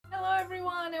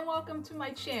welcome to my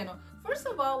channel. First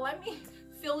of all, let me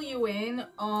fill you in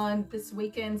on this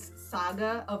weekend's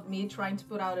saga of me trying to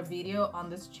put out a video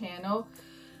on this channel.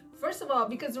 First of all,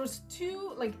 because there was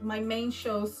two, my main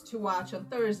shows to watch on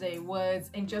Thursday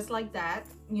was And Just Like That,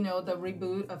 you know, the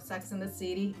reboot of Sex and the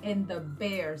City, and The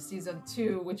Bear season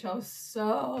 2, which I was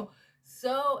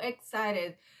so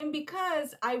excited. And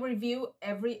because I review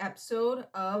every episode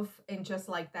of And Just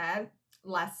Like That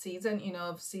last season, you know,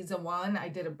 of season 1, I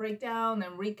did a breakdown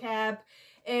and recap,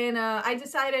 and I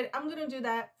decided I'm gonna do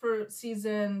that for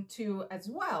season 2 as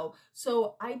well.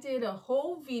 So I did a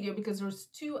whole video because there's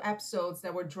 2 episodes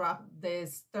that were dropped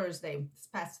this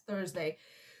past Thursday.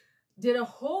 Did a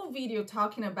whole video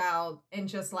talking about And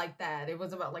Just Like That. It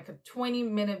was about like a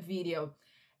 20-minute video.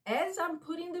 As I'm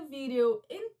putting the video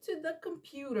into the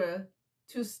computer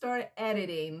to start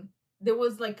editing, there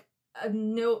was like a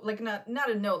note, like not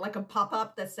a note, like a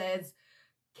pop-up that says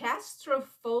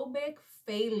claustrophobic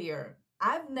failure.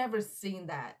 I've never seen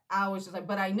that. I was just like,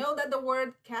 but I know that the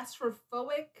word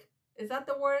claustrophobic, is that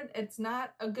the word? It's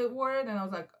not a good word. And I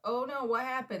was like, oh no, what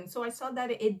happened? So I saw that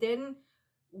it didn't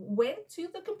went to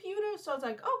the computer. So I was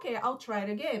like, okay, I'll try it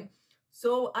again.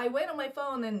 So I went on my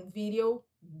phone and video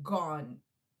gone.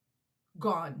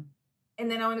 And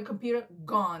then on the computer,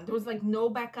 gone. There was like no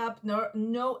backup,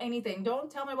 no anything. Don't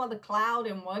tell me about the cloud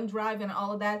and OneDrive and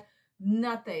all of that.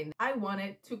 Nothing. I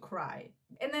wanted to cry.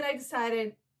 And then I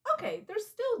decided, okay, there's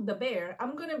still The Bear.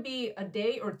 I'm gonna be a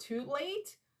day or 2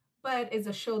 late, but it's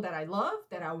a show that I love,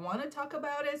 that I want to talk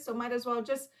about it. So might as well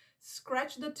just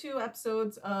scratch the 2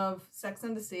 episodes of Sex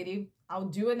and the City. I'll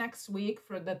do it next week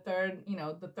for the third,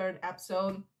 the 3rd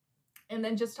episode, and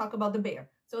then just talk about The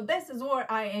Bear. So this is what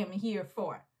I am here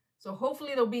for. So hopefully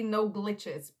there'll be no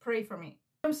glitches. Pray for me.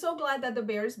 I'm so glad that The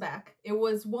Bear is back. It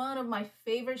was one of my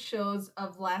favorite shows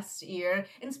of last year,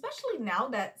 and especially now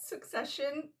that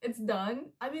Succession is done.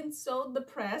 I've been so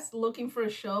depressed looking for a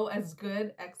show as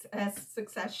good as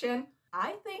Succession.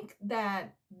 I think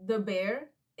that The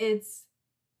Bear, it's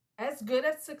as good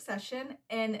as Succession,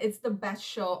 and it's the best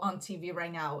show on TV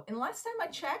right now. And last time I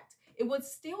checked, it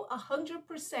was still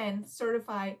 100%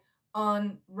 certified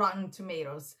on Rotten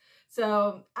Tomatoes.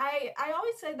 So I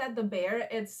always say that The Bear,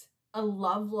 it's a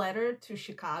love letter to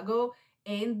Chicago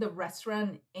and the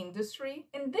restaurant industry.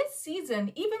 And this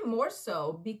season, even more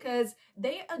so, because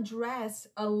they address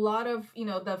a lot of,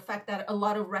 the fact that a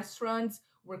lot of restaurants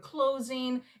were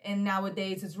closing, and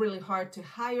nowadays it's really hard to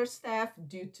hire staff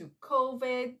due to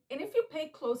COVID. And if you pay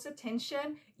close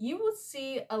attention, you will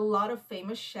see a lot of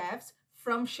famous chefs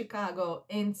from Chicago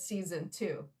in season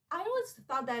 2. I always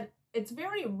thought that it's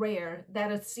very rare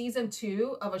that a season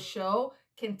 2 of a show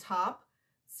can top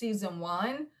season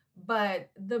 1, but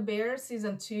The Bear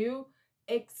season 2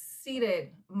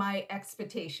 exceeded my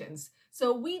expectations.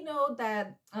 So we know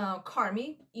that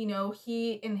Carmy,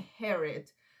 he inherited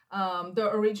the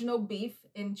original beef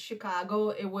in Chicago.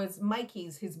 It was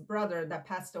Mikey's, his brother, that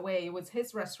passed away. It was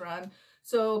his restaurant.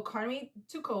 So Carmy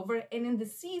took over, and in the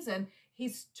season,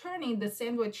 he's turning the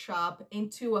sandwich shop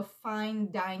into a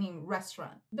fine dining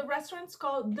restaurant. The restaurant's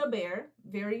called The Bear,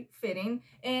 very fitting.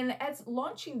 And as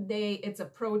launching day it's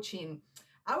approaching,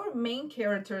 our main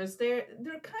characters, they're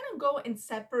kind of go in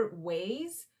separate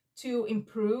ways to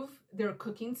improve their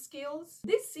cooking skills.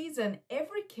 This season,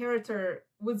 every character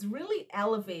was really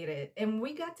elevated, and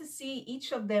we got to see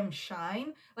each of them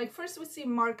shine. Like first we see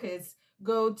Marcus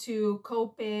go to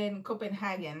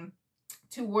Copenhagen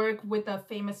to work with a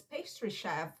famous pastry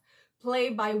chef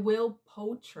played by Will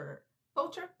Poulter.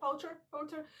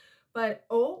 But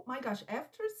oh my gosh,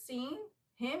 after seeing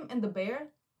him in The Bear,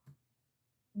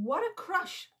 what a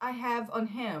crush I have on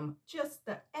him. Just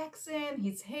the accent,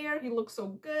 his hair, he looks so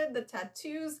good, the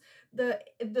tattoos,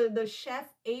 the chef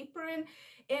apron.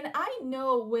 And I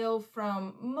know Will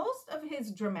from most of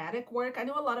his dramatic work. I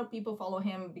know a lot of people follow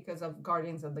him because of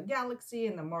Guardians of the Galaxy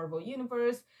and the Marvel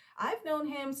Universe. I've known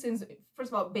him since,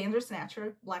 first of all,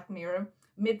 Bandersnatcher, Black Mirror,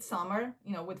 Midsummer,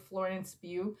 with Florence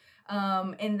Pugh,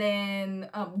 and then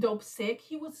Dope Sick.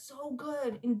 He was so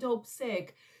good in Dope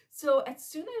Sick. So as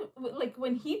soon as,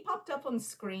 when he popped up on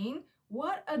screen,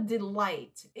 what a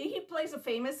delight. He plays a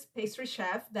famous pastry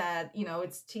chef that,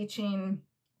 it's teaching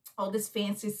all these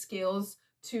fancy skills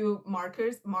to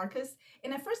Marcus.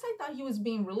 And at first I thought he was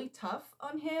being really tough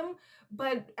on him,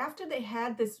 but after they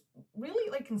had this really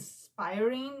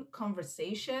inspiring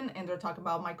conversation, and they're talking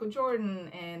about Michael Jordan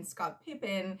and Scott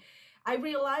Pippen, I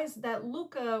realized that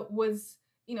Luca was,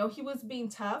 he was being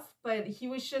tough, but he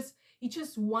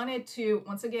just wanted to,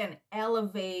 once again,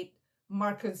 elevate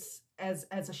Marcus as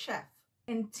a chef.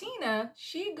 And Tina,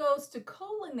 she goes to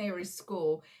culinary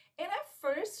school. And at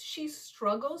first, she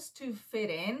struggles to fit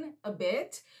in a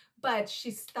bit, but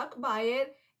she stuck by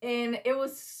it, and it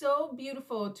was so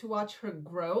beautiful to watch her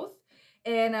growth.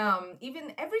 And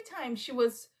even every time she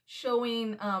was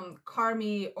showing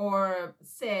Carmi or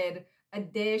Sid a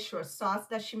dish or sauce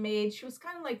that she made, she was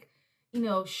kind of like,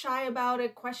 shy about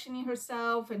it, questioning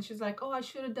herself. And she's like, oh, I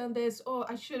should have done this. Oh,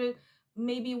 I should have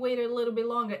maybe waited a little bit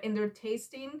longer. And they're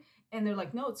tasting and they're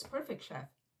like, no, it's perfect, chef.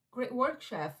 Great work,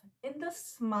 chef. And the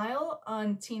smile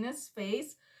on Tina's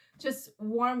face just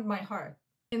warmed my heart.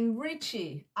 And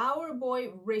Richie, our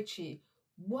boy Richie,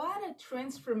 what a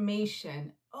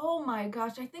transformation. Oh my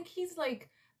gosh, I think he's like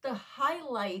the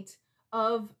highlight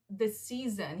of the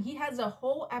season. He has a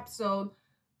whole episode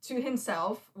to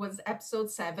himself, was episode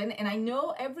 7, and I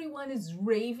know everyone is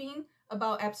raving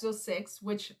about episode 6,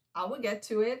 which I will get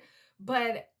to it,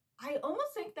 but I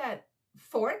almost think that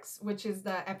Forks, which is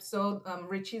the episode,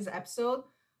 Richie's episode,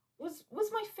 was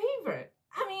my favorite.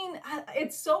 I mean,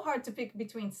 it's so hard to pick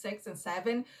between 6 and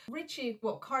 7. Richie,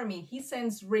 well, Carmi, he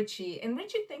sends Richie, and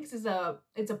Richie thinks it's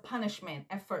a punishment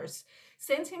at first.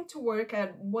 Sends him to work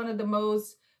at one of the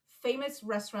most famous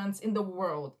restaurants in the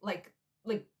world, like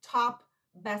top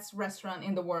best restaurant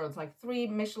in the world, like 3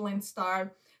 Michelin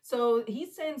star. So he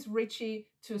sends Richie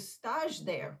to stage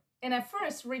there. And at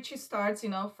first, Richie starts,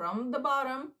 from the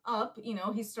bottom up,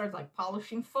 he starts like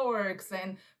polishing forks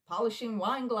and polishing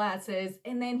wine glasses.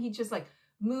 And then he just like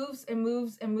moves and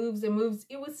moves and moves and moves.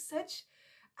 It was such,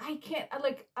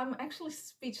 I'm actually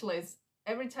speechless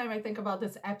every time I think about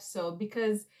this episode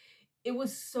because it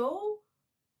was so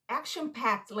action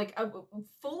packed, like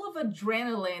full of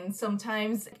adrenaline.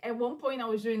 Sometimes at one point I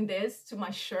was doing this to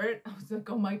my shirt. I was like,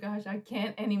 oh my gosh, I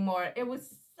can't anymore. It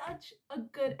was such a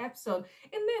good episode.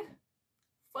 And then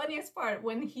funniest part,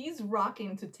 when he's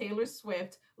rocking to Taylor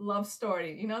Swift Love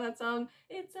Story, you know that song?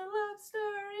 It's a love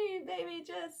story, baby,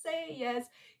 just say yes.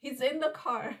 He's in the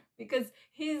car because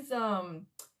his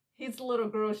little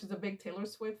girl, she's a big Taylor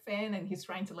Swift fan, and he's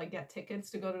trying to like get tickets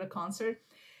to go to the concert.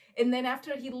 And then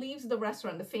after he leaves the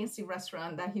restaurant, the fancy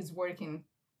restaurant that he's working,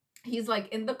 he's like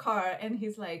in the car and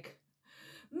he's like,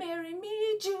 marry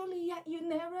me, Juliet, you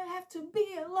never have to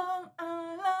be alone,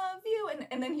 I love you.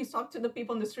 And then he's talking to the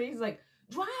people on the street, he's like,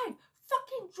 drive,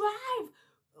 fucking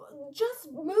drive, just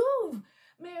move.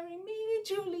 Marry me,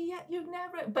 Juliet, you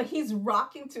never. But he's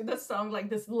rocking to the song, like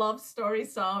this love story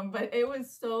song. But it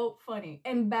was so funny.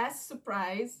 And best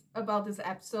surprise about this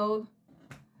episode,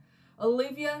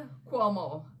 Olivia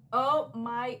Cuomo. Oh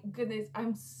my goodness,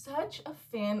 I'm such a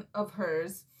fan of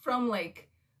hers from like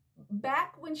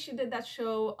back when she did that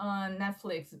show on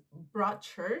Netflix,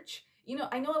 Broadchurch.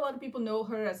 I know a lot of people know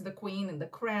her as the Queen in The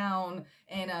Crown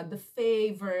and The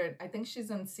Favored. I think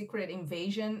she's on Secret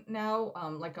Invasion now,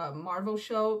 like a Marvel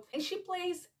show. And she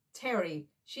plays Terry.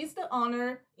 She's the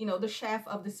owner, the chef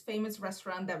of this famous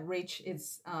restaurant that Rich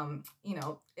is,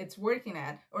 it's working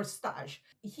at, or stage.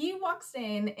 He walks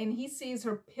in and he sees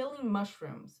her peeling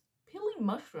mushrooms. Peeling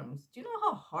mushrooms. Do you know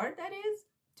how hard that is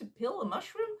to peel a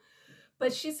mushroom?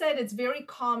 But she said it's very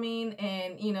calming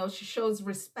and, she shows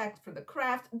respect for the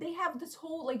craft. They have this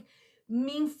whole like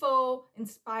meaningful,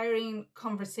 inspiring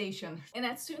conversation. And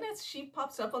as soon as she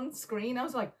pops up on the screen, I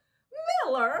was like,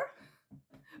 Miller!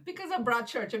 Because of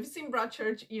Broadchurch. Have you seen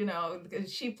Broadchurch?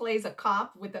 She plays a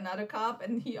cop with another cop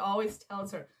and he always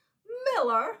tells her,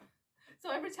 Miller!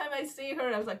 So every time I see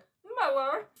her, I was like,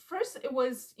 Miller. First, it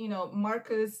was,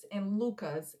 Marcus and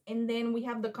Lucas. And then we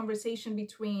have the conversation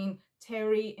between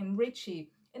Terry and Richie.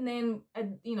 And then,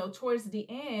 towards the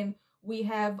end, we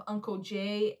have Uncle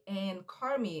Jay and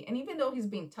Carmi. And even though he's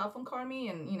being tough on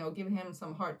Carmi and, giving him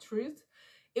some hard truth,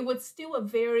 it was still a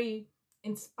very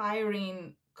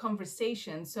inspiring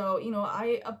conversation. So,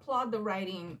 I applaud the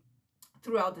writing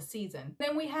throughout the season.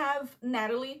 Then we have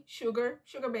Natalie Sugar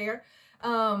Bear.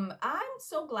 I'm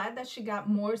so glad that she got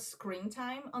more screen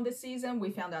time on the season. We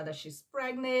found out that she's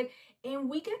pregnant and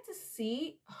we get to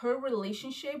see her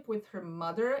relationship with her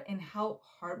mother and how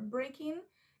heartbreaking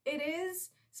it is,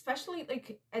 especially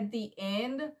like at the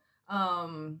end,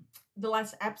 the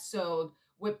last episode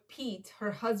with Pete,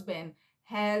 her husband,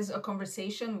 has a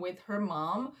conversation with her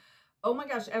mom. Oh my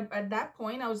gosh, at that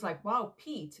point, I was like, wow,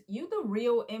 Pete, you the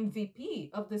real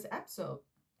MVP of this episode.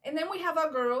 And then we have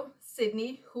our girl,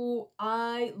 Sydney, who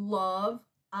I love.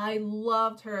 I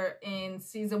loved her in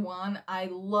season 1. I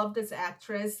love this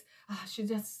actress. She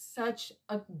does such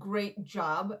a great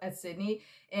job as Sydney.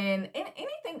 And in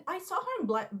anything, I saw her in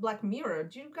Black Mirror.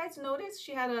 Did you guys notice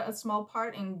she had a small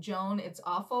part in Joan, It's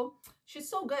Awful? She's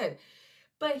so good.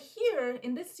 But here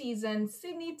in this season,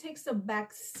 Sydney takes a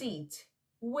back seat,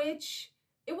 which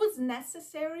it was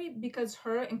necessary because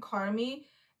her and Carmi,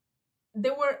 they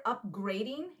were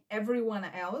upgrading everyone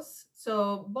else.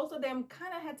 So both of them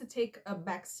kind of had to take a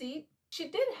back seat. She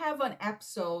did have an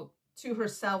episode to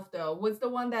herself though, was the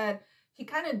one that he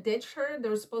kind of ditched her. They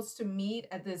were supposed to meet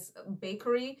at this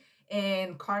bakery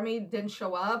and Carmi didn't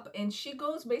show up. And she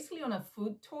goes basically on a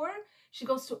food tour. She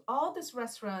goes to all these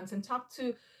restaurants and talk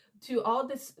to all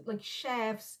this like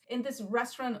chefs and this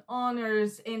restaurant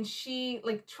owners, and she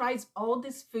like tries all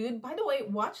this food. By the way,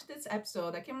 watch this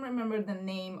episode. I can't remember the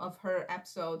name of her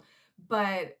episode,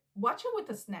 but watch it with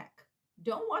a snack.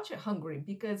 Don't watch it hungry,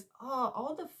 because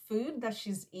all the food that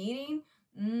she's eating,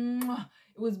 it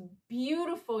was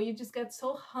beautiful. You just get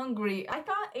so hungry. I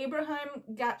thought Abraham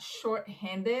got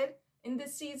short-handed in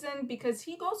this season because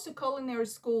he goes to culinary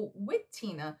school with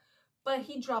Tina, but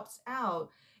he drops out.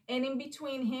 And in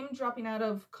between him dropping out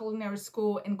of culinary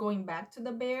school and going back to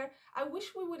the Bear, I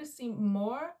wish we would have seen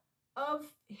more of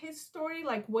his story,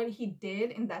 like what he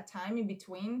did in that time in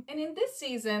between. And in this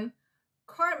season,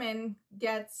 Carmen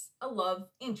gets a love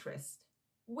interest,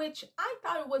 which I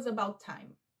thought it was about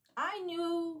time. I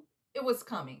knew it was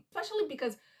coming, especially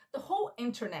because the whole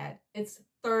internet is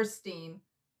thirsting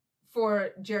for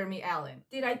Jeremy Allen.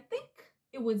 Did I think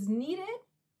it was needed?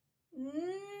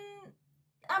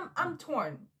 I'm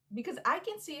torn, because I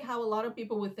can see how a lot of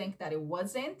people would think that it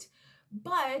wasn't.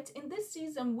 But in this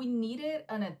season, we needed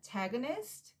an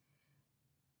antagonist.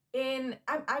 And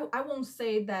I won't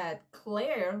say that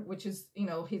Claire, which is,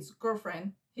 his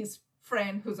girlfriend, his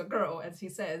friend who's a girl, as he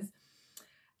says,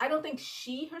 I don't think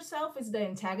she herself is the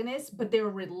antagonist, but their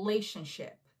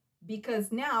relationship.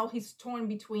 Because now he's torn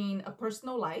between a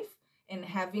personal life and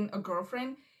having a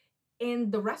girlfriend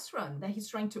in the restaurant that he's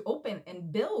trying to open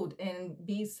and build and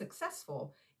be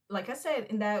successful. Like I said,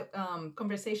 in that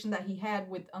conversation that he had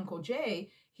with Uncle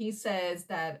Jay, he says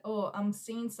that, oh, I'm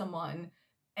seeing someone.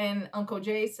 And Uncle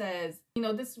Jay says,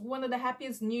 this is one of the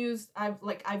happiest news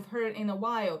I've heard in a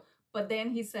while. But then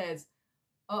he says,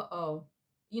 uh-oh,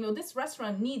 this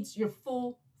restaurant needs your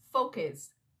full focus.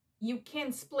 You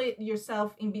can't split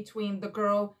yourself in between the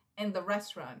girl and the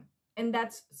restaurant. And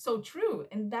that's so true.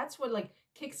 And that's what like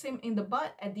kicks him in the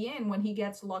butt at the end when he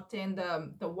gets locked in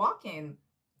the walk-in.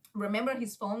 Remember,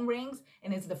 his phone rings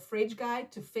and it's the fridge guy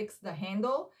to fix the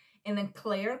handle. And then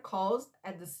Claire calls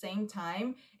at the same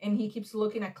time, and he keeps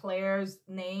looking at Claire's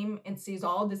name and sees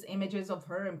all these images of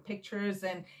her and pictures,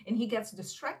 and he gets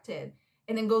distracted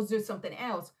and then goes do something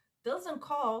else. Doesn't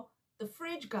call the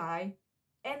fridge guy.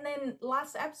 And then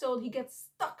last episode, he gets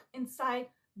stuck inside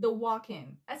the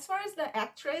walk-in. As far as the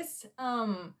actress,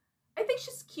 I think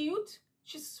she's cute.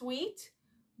 She's sweet.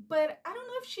 But I don't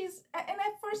know if she's, and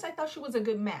at first I thought she was a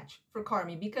good match for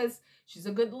Carmi because she's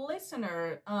a good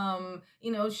listener.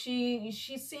 She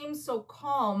seems so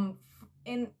calm,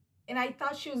 and I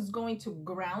thought she was going to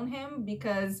ground him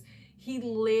because he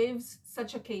lives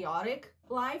such a chaotic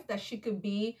life that she could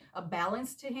be a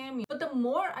balance to him. But the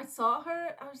more I saw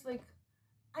her, I was like,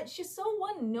 she's so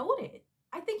one-noted.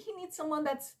 I think he needs someone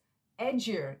that's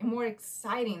edgier and more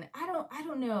exciting. I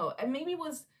don't know. And maybe it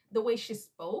was the way she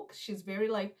spoke. She's very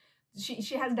like,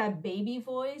 she has that baby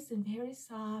voice and very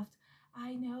soft.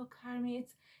 I know, Carmi,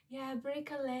 it's, yeah,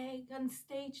 break a leg on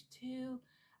stage 2.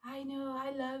 I know,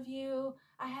 I love you.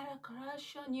 I had a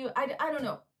crush on you. I don't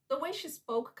know. The way she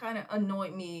spoke kind of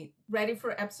annoyed me. Ready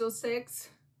for episode 6?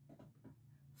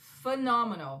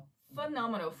 Phenomenal.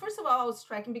 First of all, I was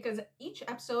tracking because each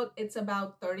episode, it's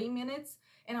about 30 minutes.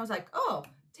 And I was like, oh,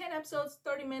 10 episodes,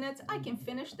 30 minutes. I can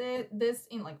finish this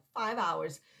in like 5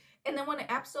 hours. And then when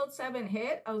episode 7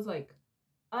 hit, I was like,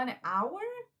 an hour?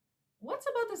 What's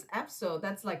about this episode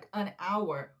that's like an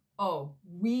hour? Oh,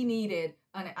 we needed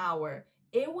an hour.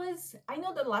 It was, I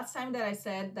know the last time that I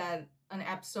said that an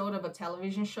episode of a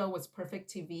television show was perfect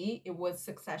TV, it was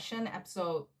Succession,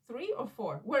 episode 3 or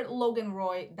 4, where Logan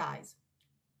Roy dies.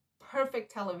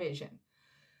 Perfect television.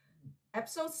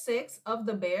 Episode 6 of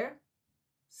The Bear,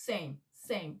 same.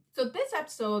 So this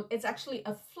episode, it's actually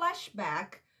a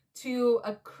flashback to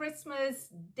a Christmas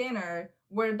dinner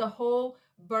where the whole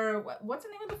what's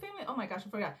the name of the family? Oh my gosh, I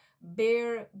forgot.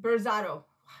 Berzado.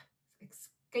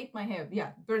 Escaped my head.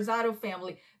 Yeah, Berzado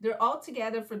family. They're all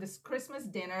together for this Christmas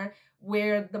dinner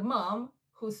where the mom,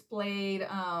 who's played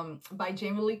by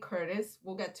Jamie Lee Curtis,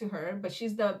 we'll get to her, but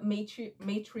she's the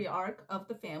matriarch of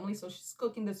the family. So she's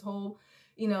cooking this whole,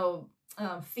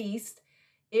 feast.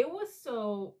 It was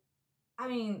so,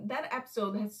 that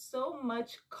episode has so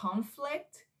much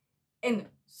conflict and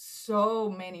so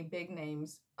many big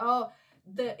names.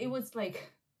 It was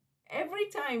like every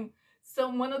time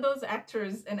one of those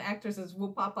actors and actresses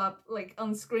will pop up like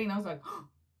on screen, I was like,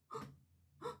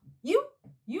 you.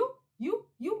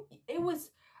 It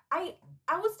was, I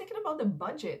I was thinking about the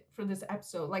budget for this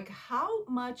episode, like how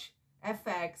much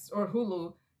FX or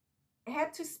Hulu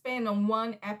had to spend on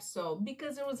one episode,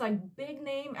 because it was like big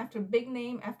name after big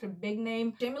name after big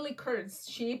name. Jamie Lee Curtis,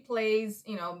 she plays,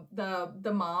 you know,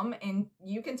 the mom, and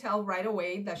you can tell right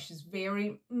away that she's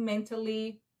very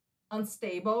mentally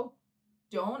unstable.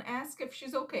 Don't ask if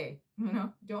she's okay. You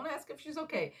know, don't ask if she's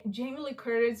okay. Jamie Lee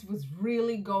Curtis was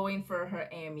really going for her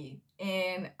Emmy,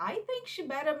 and I think she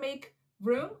better make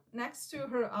room next to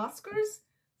her Oscars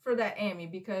for that Emmy,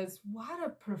 because what a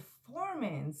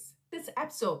performance. This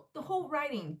episode, the whole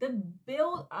writing, the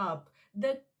build up,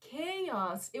 the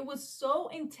chaos, it was so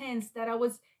intense that I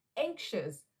was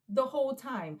anxious the whole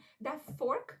time. That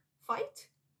fork fight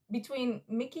between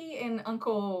Mickey and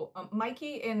Uncle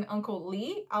Mikey and Uncle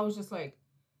Lee, I was just like,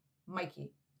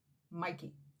 Mikey,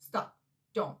 stop.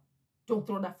 Don't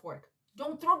throw that fork.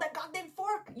 Don't throw that goddamn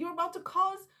fork. You're about to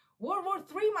cause World War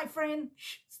III, my friend.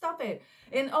 Shh, stop it.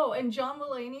 And oh, and John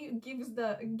Mulaney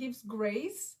gives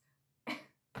Grace.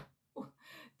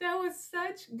 That was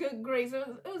such good grace.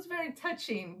 It was very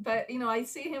touching. But you know, I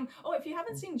see him. Oh, if you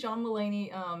haven't seen John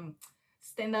Mulaney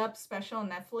stand-up special on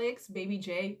Netflix, Baby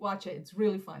J, watch it. It's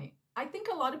really funny. I think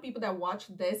a lot of people that watch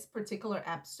this particular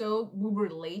episode will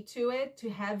relate to it,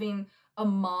 to having a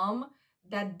mom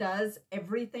that does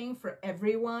everything for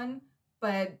everyone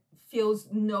but feels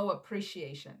no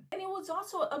appreciation. And it was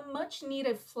also a much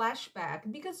needed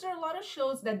flashback, because there are a lot of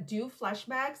shows that do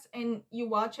flashbacks and you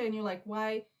watch it and you're like,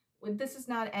 why? This is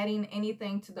not adding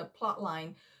anything to the plot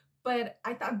line. But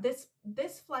I thought this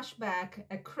flashback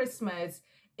at Christmas,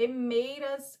 it made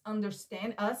us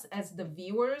understand, us as the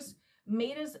viewers,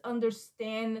 made us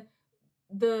understand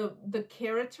the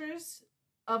characters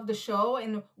of the show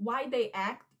and why they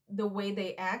act the way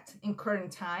they act in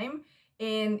current time.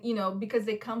 And you know, because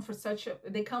they come from such a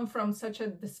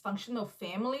dysfunctional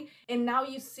family, and now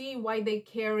you see why they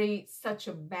carry such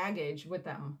a baggage with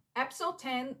them. Episode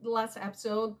 10, the last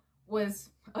episode, was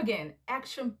again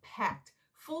action packed,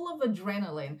 full of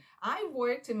adrenaline. I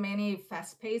worked in many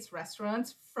fast-paced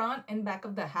restaurants, front and back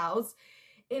of the house,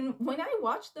 and when I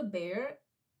watch The Bear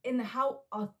and how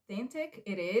authentic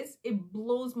it is, it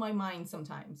blows my mind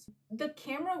sometimes. The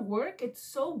camera work, it's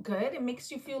so good. It makes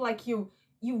you feel like you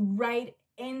right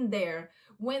in there.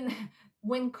 When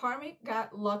Carmi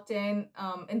got locked in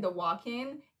the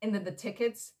walk-in, and then the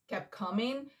tickets kept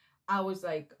coming, I was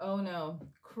like, oh no,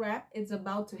 crap, it's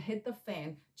about to hit the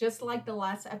fan. Just like the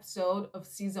last episode of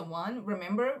season 1.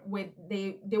 Remember, with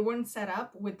they weren't set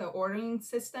up with the ordering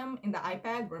system in the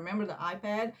iPad. Remember the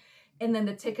iPad? And then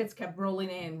the tickets kept rolling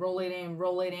in,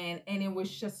 and it was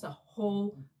just a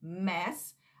whole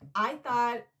mess. I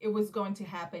thought it was going to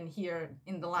happen here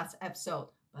in the last episode,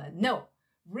 but no.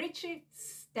 Richie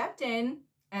stepped in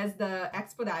as the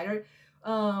expediter.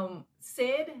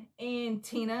 Sid and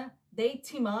Tina, they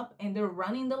team up and they're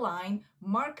running the line.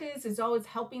 Marcus is always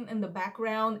helping in the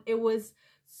background. It was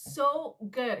so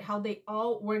good how they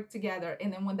all work together.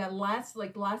 And then when that last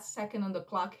second on the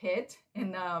clock hit,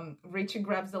 and Richie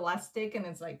grabs the last stick, and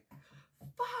it's like,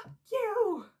 fuck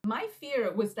you. My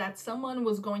fear was that someone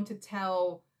was going to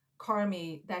tell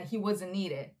Carmi that he wasn't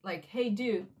needed. Like, hey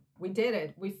dude, we did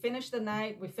it. We finished the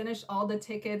night. We finished all the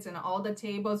tickets and all the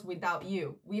tables without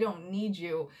you. We don't need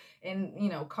you. And you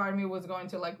know, Carmi was going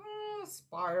to like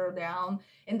spiral down.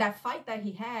 And that fight that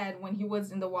he had when he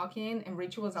was in the walk-in and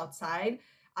Richie was outside,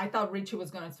 I thought Richie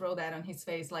was going to throw that on his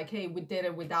face, like, hey, we did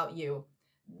it without you.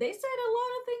 They said a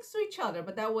lot of things to each other,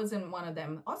 but that wasn't one of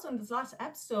them. Also, in this last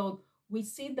episode, we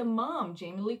see the mom,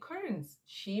 Jamie Lee Curtis.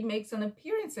 She makes an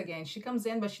appearance again. She comes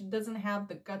in, but she doesn't have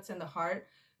the guts and the heart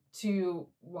to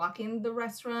walk in the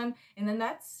restaurant. And then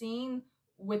that scene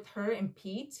with her and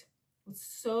Pete was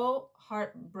so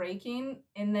heartbreaking.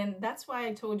 And then that's why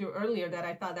I told you earlier that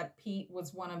I thought that Pete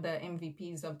was one of the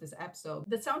MVPs of this episode.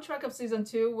 The soundtrack of season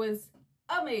 2 was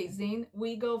amazing.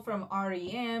 We go from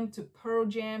REM to Pearl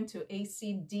Jam to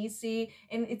AC/DC,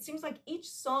 and it seems like each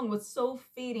song was so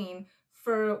fitting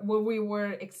for what we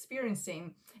were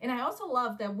experiencing. And I also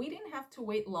love that we didn't have to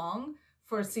wait long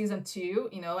for season 2.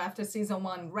 You know, after season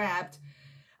 1 wrapped,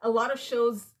 a lot of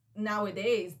shows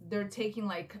nowadays, they're taking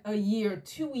like a year,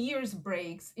 2 years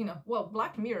breaks. You know, well,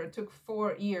 Black Mirror took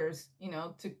 4 years, you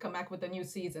know, to come back with a new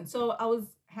season. So I was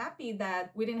happy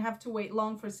that we didn't have to wait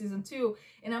long for season 2.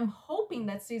 And I'm hoping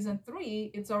that season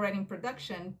 3, it's already in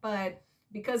production. But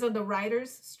because of the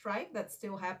writers' strike that's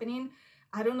still happening,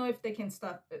 I don't know if they can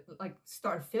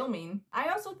start filming. I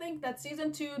also think that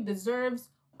season 2 deserves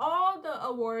all the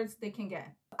awards they can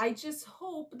get. I just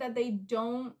hope that they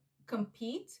don't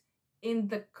compete in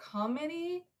the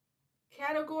comedy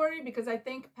category, because I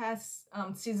think past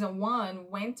season 1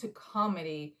 went to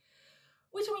comedy.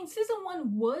 Which I mean, season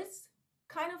one was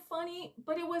kind of funny,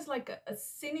 but it was like a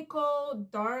cynical,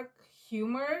 dark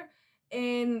humor.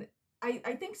 And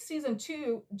I think season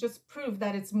two just proved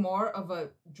that it's more of a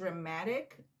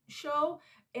dramatic show.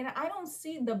 And I don't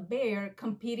see The Bear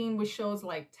competing with shows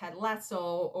like Ted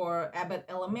Lasso or Abbott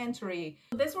Elementary.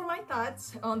 These were my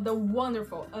thoughts on the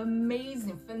wonderful,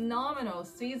 amazing, phenomenal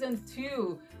season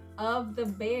two of The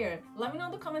Bear. Let me know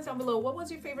in the comments down below, what was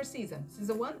your favorite season?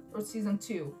 Season one or season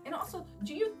two? And also,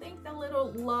 do you think that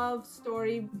little love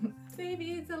story,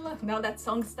 baby, it's a love, now that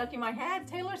song stuck in my head,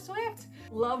 Taylor Swift,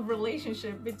 love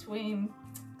relationship between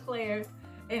Claire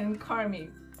and Carmi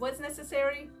was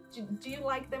necessary? Do you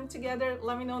like them together?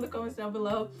 Let me know in the comments down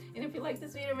below. And if you like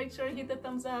this video, make sure to hit the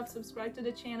thumbs up, subscribe to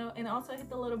the channel, and also hit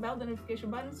the little bell, the notification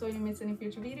button, so you don't miss any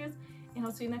future videos. And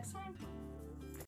I'll see you next time.